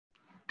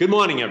Good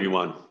morning,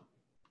 everyone.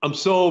 I'm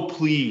so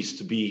pleased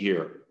to be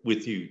here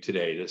with you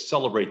today to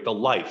celebrate the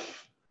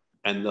life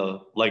and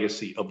the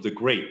legacy of the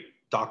great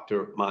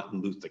Dr.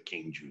 Martin Luther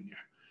King Jr.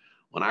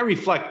 When I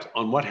reflect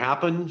on what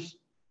happened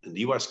in the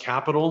US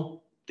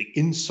Capitol, the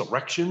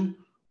insurrection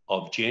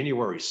of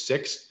January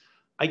 6th,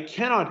 I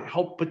cannot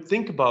help but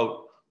think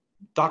about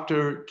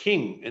Dr.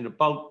 King and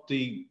about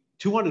the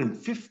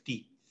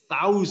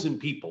 250,000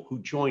 people who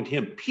joined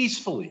him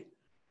peacefully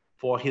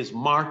for his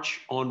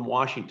March on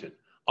Washington.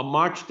 A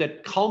march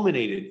that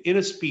culminated in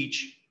a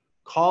speech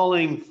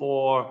calling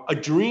for a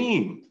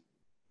dream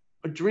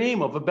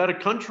of a better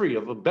country,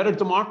 of a better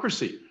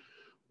democracy.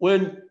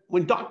 When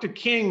Dr.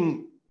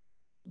 King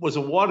was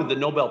awarded the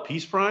Nobel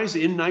Peace Prize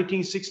in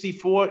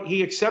 1964,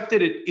 he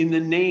accepted it in the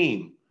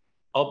name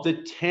of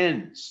the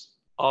tens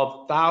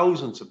of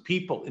thousands of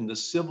people in the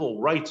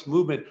civil rights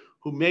movement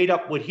who made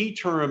up what he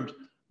termed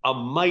a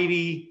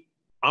mighty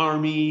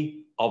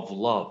army of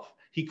love.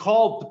 He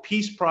called the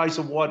Peace Prize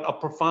Award a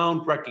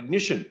profound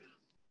recognition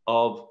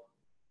of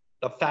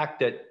the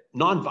fact that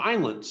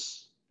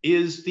nonviolence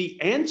is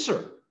the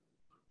answer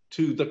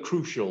to the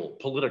crucial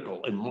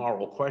political and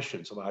moral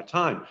questions of our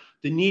time.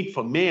 The need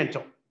for man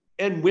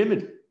and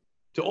women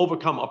to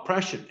overcome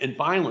oppression and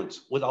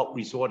violence without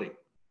resorting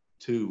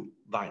to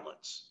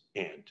violence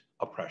and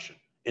oppression.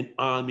 An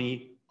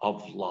army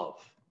of love.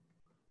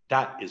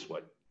 That is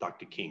what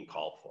Dr. King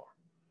called for.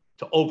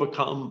 To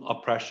overcome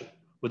oppression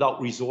without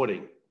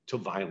resorting to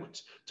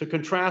violence, to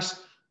contrast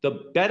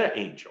the better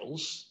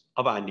angels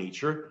of our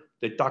nature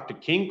that Dr.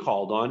 King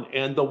called on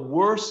and the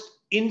worst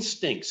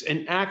instincts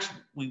and acts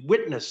we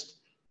witnessed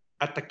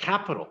at the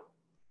Capitol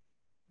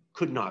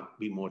could not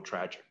be more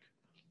tragic.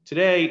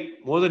 Today,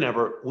 more than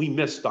ever, we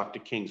miss Dr.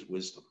 King's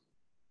wisdom.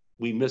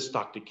 We miss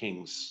Dr.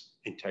 King's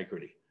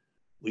integrity.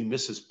 We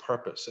miss his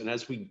purpose. And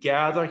as we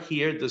gather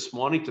here this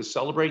morning to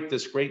celebrate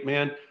this great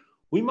man,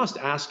 we must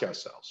ask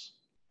ourselves,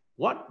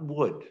 what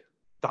would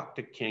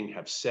Dr. King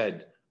have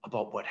said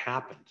about what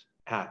happened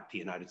at the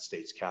United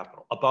States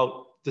Capitol,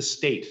 about the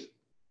state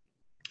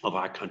of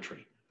our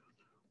country?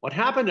 What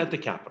happened at the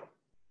Capitol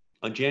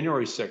on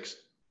January 6th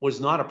was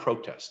not a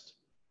protest.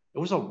 It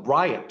was a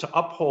riot to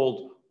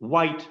uphold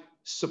white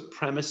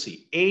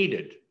supremacy,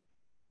 aided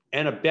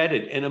and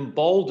abetted and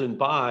emboldened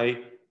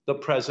by the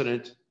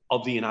President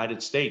of the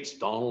United States,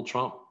 Donald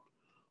Trump.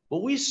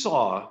 What we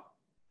saw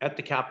at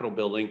the Capitol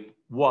building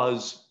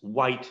was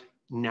white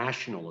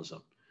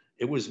nationalism.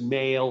 It was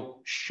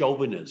male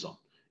chauvinism.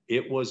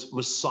 It was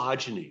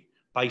misogyny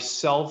by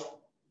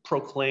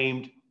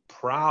self-proclaimed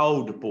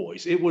proud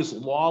boys. It was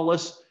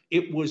lawless.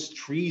 It was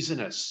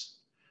treasonous.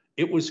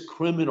 It was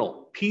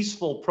criminal.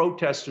 Peaceful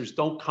protesters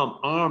don't come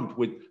armed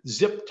with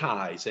zip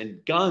ties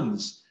and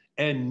guns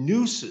and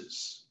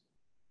nooses.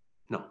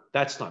 No,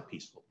 that's not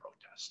peaceful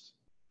protest.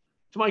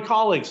 To my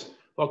colleagues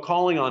who are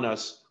calling on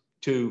us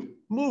to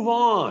move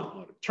on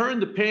or to turn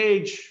the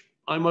page,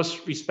 I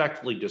must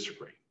respectfully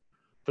disagree.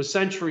 For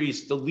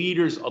centuries, the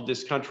leaders of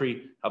this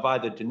country have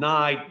either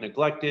denied,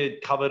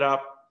 neglected, covered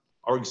up,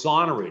 or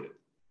exonerated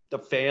the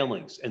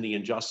failings and the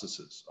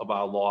injustices of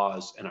our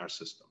laws and our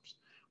systems.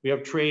 We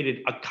have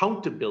traded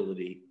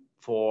accountability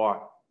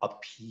for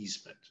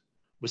appeasement,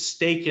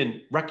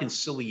 mistaken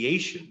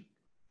reconciliation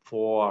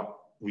for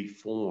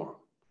reform.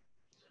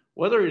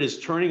 Whether it is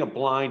turning a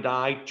blind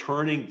eye,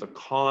 turning the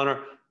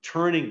corner,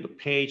 turning the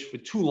page, for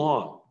too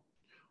long,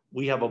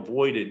 we have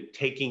avoided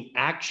taking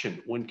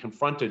action when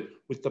confronted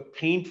with the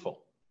painful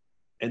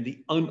and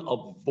the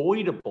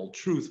unavoidable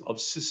truth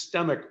of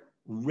systemic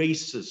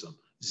racism,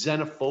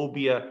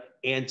 xenophobia,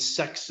 and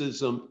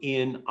sexism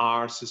in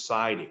our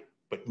society.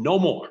 But no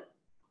more.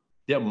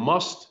 There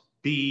must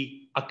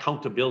be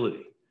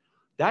accountability.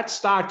 That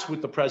starts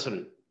with the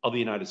President of the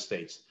United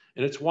States.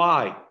 And it's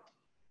why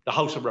the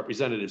House of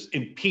Representatives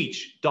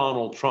impeached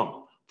Donald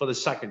Trump for the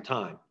second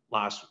time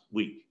last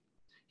week.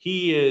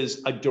 He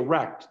is a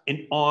direct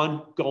and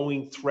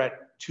ongoing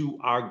threat to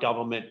our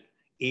government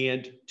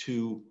and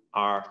to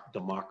our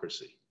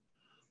democracy.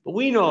 But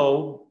we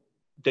know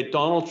that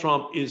Donald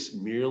Trump is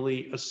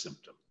merely a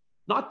symptom,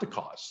 not the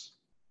cause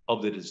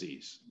of the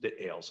disease that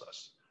ails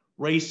us.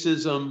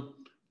 Racism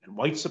and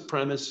white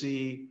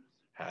supremacy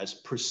has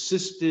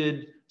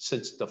persisted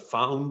since the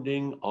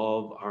founding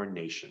of our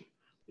nation.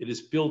 It is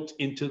built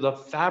into the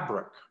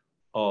fabric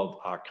of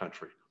our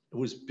country. It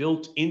was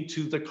built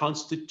into the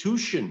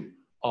Constitution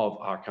of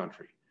our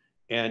country.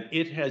 And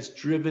it has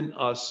driven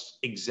us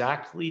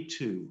exactly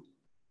to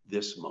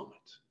this moment.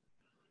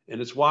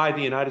 And it's why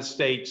the United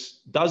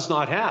States does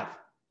not have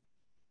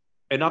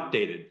an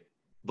updated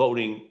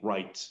Voting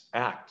Rights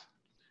Act.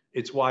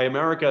 It's why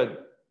America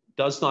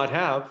does not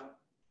have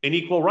an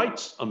Equal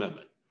Rights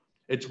Amendment.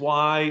 It's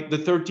why the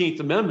 13th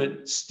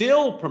Amendment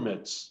still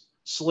permits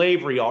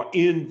slavery or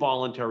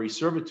involuntary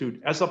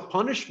servitude as a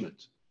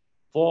punishment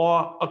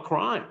for a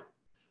crime.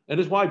 And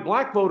it's why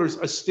Black voters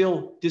are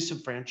still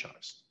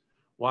disenfranchised,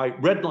 why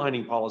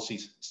redlining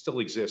policies still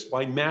exist,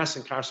 why mass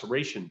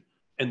incarceration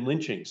and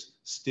lynchings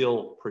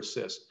still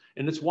persist.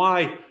 And it's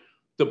why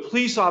the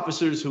police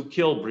officers who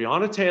killed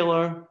Breonna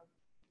Taylor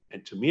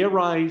and Tamir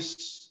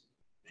Rice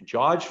and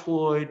George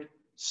Floyd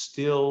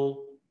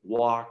still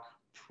walk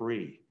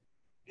free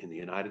in the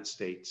United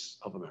States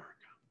of America.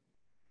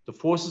 The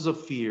forces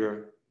of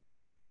fear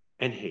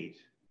and hate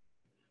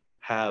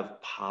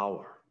have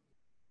power.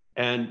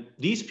 And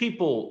these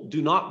people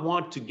do not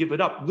want to give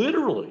it up,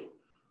 literally.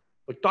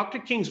 But Dr.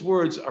 King's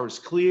words are as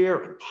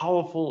clear and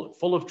powerful and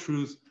full of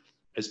truth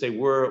as they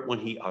were when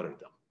he uttered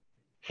them.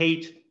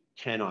 Hate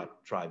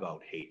cannot drive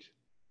out hate.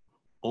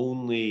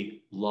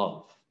 Only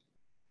love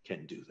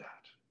can do that.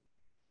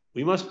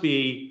 We must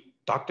be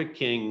Dr.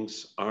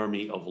 King's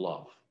army of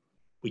love.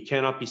 We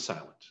cannot be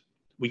silent.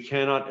 We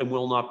cannot and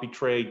will not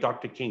betray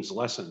Dr. King's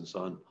lessons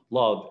on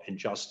love and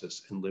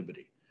justice and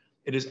liberty.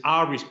 It is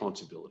our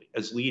responsibility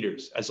as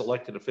leaders, as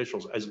elected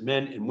officials, as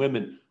men and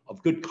women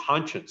of good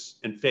conscience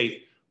and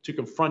faith to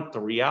confront the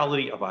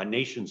reality of our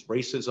nation's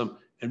racism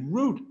and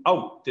root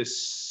out this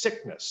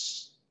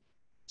sickness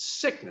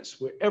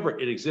wherever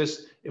it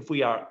exists, if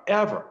we are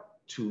ever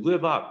to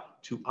live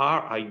up to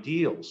our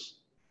ideals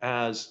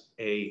as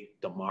a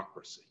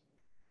democracy.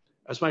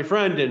 As my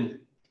friend and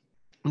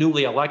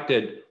newly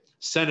elected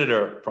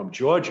senator from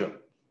Georgia,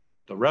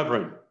 the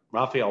Reverend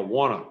Raphael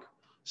Warnock,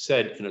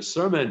 said in a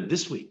sermon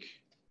this week,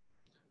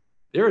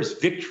 there is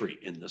victory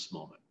in this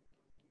moment.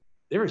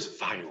 There is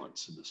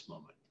violence in this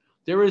moment.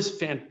 There is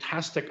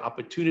fantastic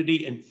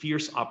opportunity and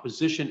fierce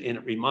opposition, and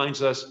it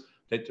reminds us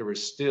that there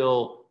is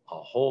still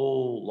a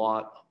whole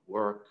lot of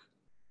work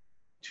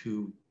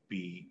to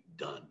be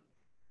done.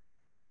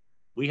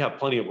 We have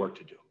plenty of work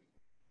to do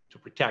to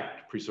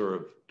protect,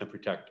 preserve, and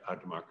protect our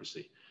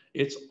democracy.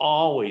 It's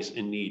always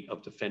in need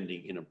of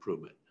defending and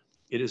improvement.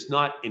 It is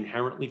not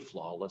inherently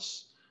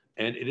flawless,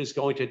 and it is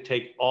going to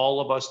take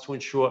all of us to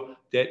ensure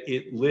that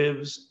it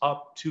lives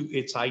up to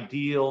its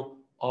ideal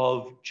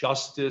of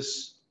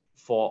justice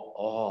for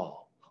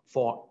all,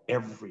 for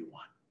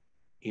everyone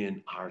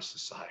in our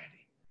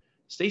society.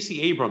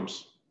 Stacey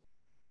Abrams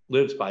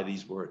lives by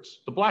these words.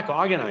 The Black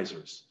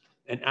organizers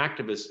and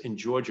activists in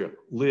Georgia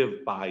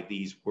live by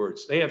these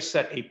words. They have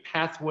set a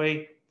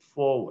pathway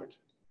forward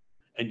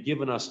and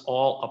given us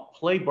all a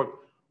playbook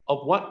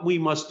of what we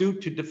must do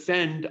to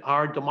defend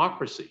our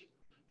democracy.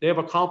 They have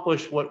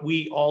accomplished what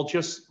we all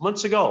just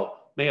months ago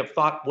may have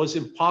thought was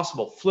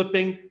impossible,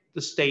 flipping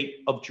the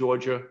state of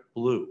Georgia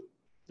blue.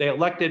 They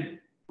elected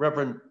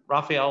Reverend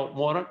Raphael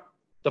Warnock,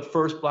 the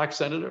first Black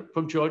senator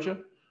from Georgia,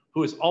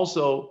 who is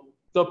also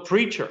the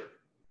preacher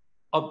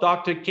of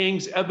Dr.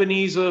 King's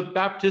Ebenezer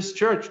Baptist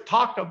Church.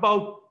 Talk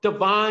about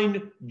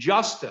divine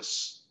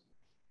justice.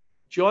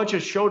 Georgia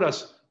showed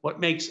us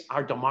what makes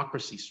our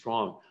democracy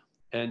strong,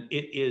 and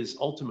it is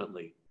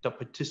ultimately the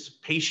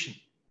participation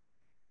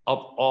of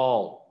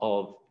all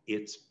of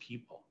its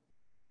people.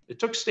 It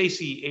took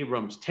Stacey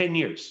Abrams 10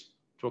 years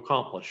to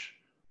accomplish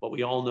what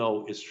we all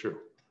know is true,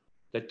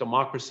 that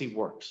democracy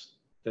works,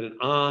 that an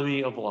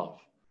army of love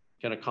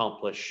can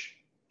accomplish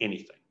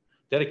anything,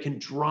 that it can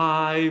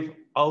drive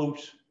out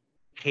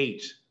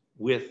hate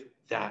with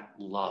that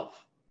love,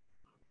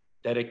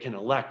 that it can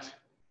elect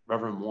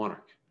Reverend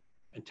Warnock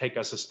and take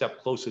us a step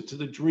closer to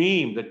the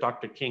dream that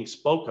Dr. King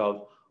spoke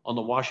of on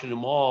the Washington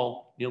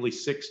Mall nearly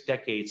 6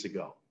 decades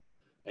ago.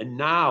 And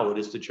now it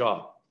is the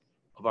job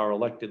of our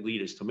elected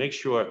leaders to make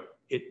sure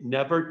it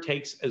never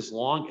takes as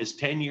long as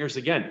 10 years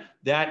again,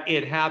 that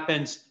it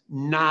happens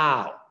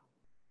now,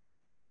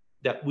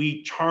 that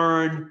we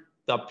turn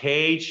the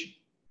page,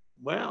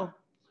 well,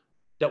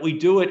 that we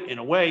do it in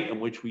a way in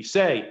which we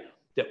say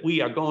that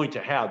we are going to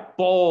have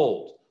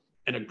bold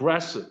and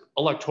aggressive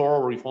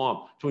electoral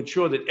reform to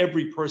ensure that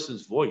every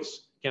person's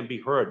voice can be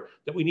heard,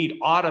 that we need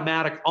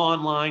automatic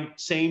online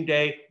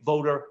same-day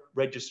voter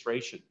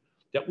registration,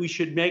 that we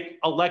should make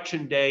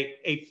Election Day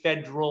a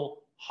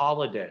federal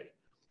holiday,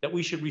 that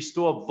we should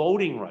restore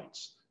voting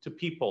rights to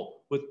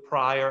people with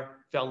prior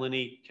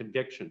felony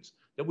convictions,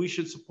 that we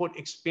should support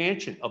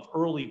expansion of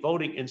early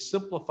voting and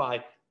simplify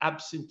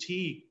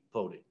absentee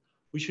voting.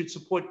 We should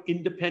support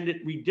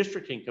independent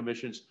redistricting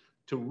commissions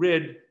to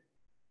rid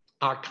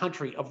our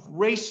country of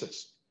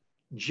racist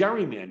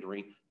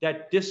gerrymandering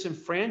that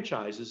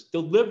disenfranchises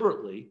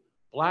deliberately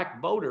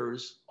Black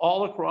voters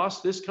all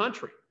across this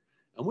country.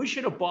 And we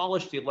should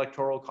abolish the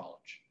Electoral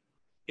College.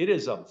 It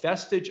is a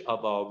vestige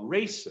of a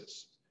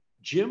racist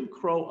Jim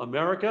Crow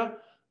America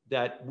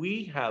that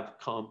we have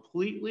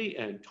completely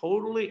and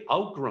totally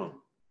outgrown.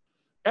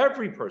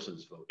 Every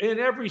person's vote in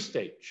every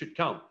state should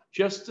count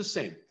just the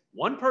same.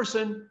 One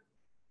person,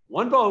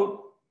 one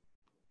vote.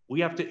 We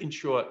have to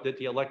ensure that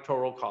the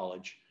Electoral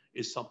College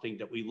is something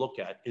that we look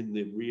at in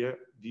the rear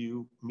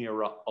view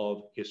mirror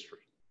of history,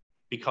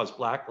 because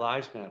Black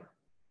lives matter,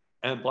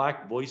 and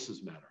Black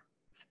voices matter,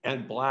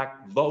 and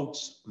Black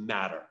votes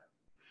matter.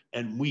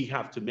 And we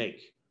have to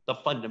make the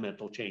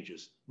fundamental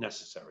changes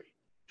necessary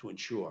to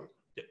ensure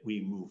that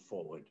we move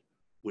forward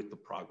with the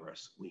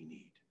progress we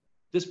need.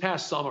 This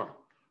past summer,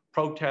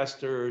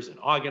 protesters and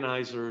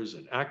organizers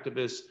and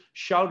activists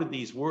shouted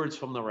these words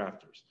from the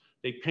rafters.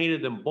 They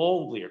painted them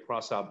boldly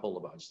across our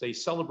boulevards. They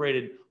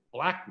celebrated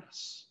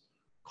Blackness,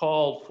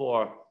 called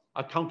for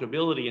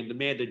accountability, and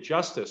demanded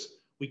justice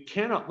We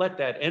cannot let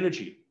that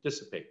energy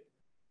dissipate.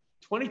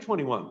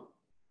 2021,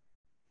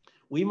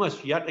 we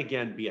must yet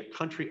again be a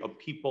country of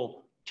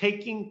people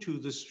taking to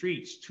the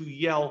streets to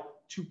yell,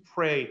 to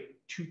pray,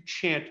 to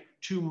chant,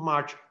 to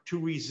march, to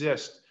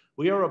resist.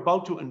 We are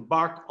about to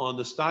embark on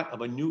the start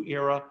of a new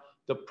era,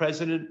 the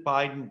President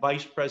Biden,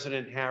 Vice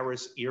President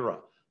Harris era.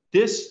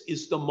 This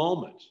is the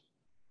moment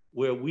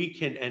where we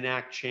can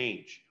enact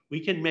change.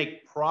 We can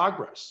make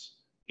progress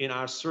in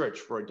our search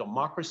for a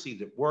democracy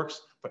that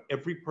works for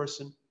every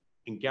person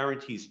and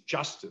guarantees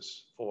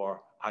justice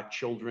for our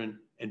children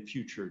and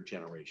future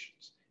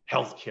generations.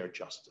 Healthcare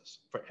justice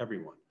for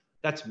everyone.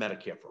 That's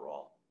Medicare for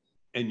all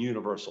and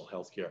universal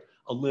healthcare,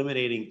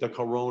 eliminating the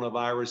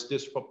coronavirus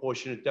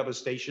disproportionate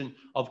devastation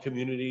of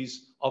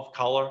communities of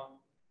color,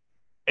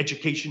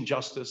 education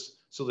justice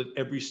so that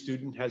every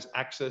student has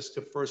access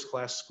to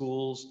first-class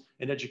schools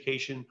and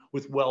education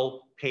with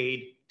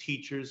well-paid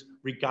teachers,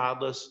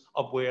 regardless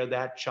of where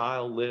that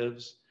child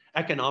lives.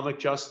 Economic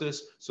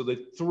justice so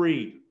that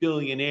 3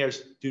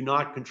 billionaires do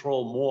not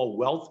control more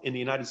wealth in the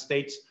United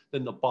States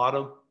than the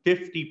bottom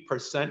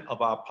 50%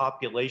 of our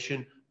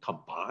population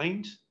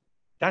combined.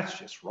 That's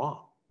just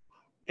wrong.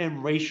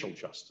 And racial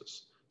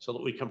justice so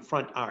that we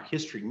confront our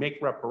history, make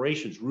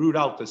reparations, root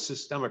out the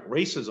systemic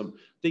racism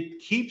that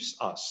keeps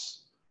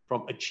us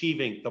from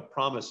achieving the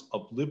promise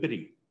of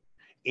liberty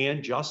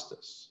and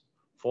justice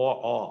for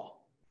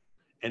all,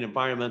 and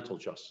environmental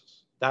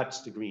justice.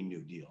 That's the Green New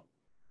Deal.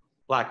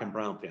 Black and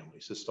brown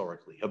families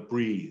historically have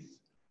breathed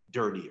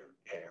dirtier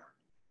air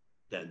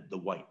than the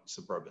white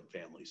suburban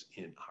families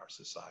in our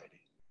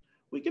society.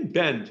 We can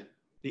bend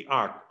the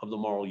arc of the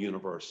moral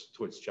universe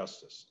towards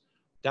justice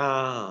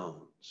down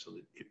so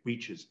that it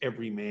reaches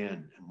every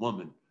man and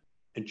woman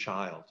and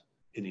child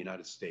in the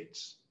United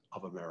States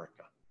of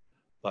America.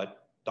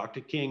 But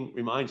Dr. King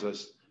reminds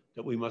us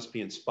that we must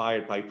be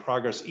inspired by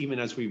progress even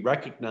as we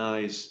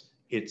recognize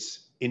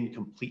its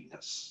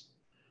incompleteness.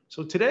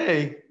 So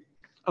today,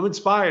 I'm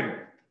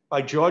inspired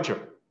by Georgia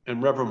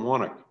and Reverend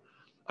Warnock.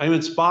 I am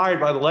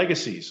inspired by the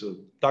legacies of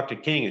Dr.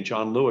 King and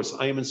John Lewis.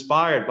 I am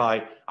inspired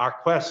by our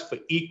quest for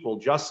equal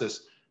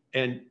justice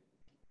and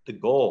the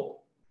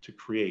goal to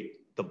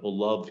create the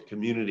beloved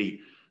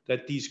community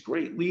that these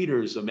great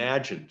leaders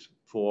imagined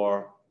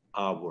for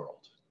our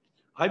world.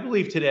 I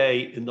believe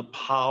today in the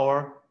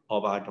power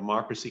of our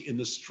democracy, in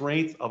the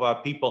strength of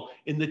our people,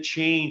 in the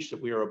change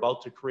that we are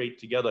about to create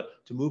together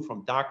to move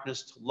from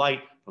darkness to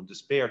light, from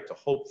despair to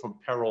hope, from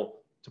peril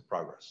to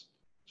progress.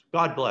 So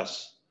God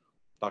bless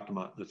Dr.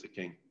 Martin Luther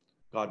King.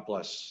 God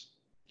bless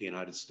the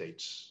United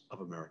States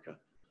of America.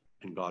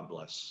 And God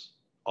bless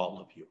all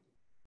of you.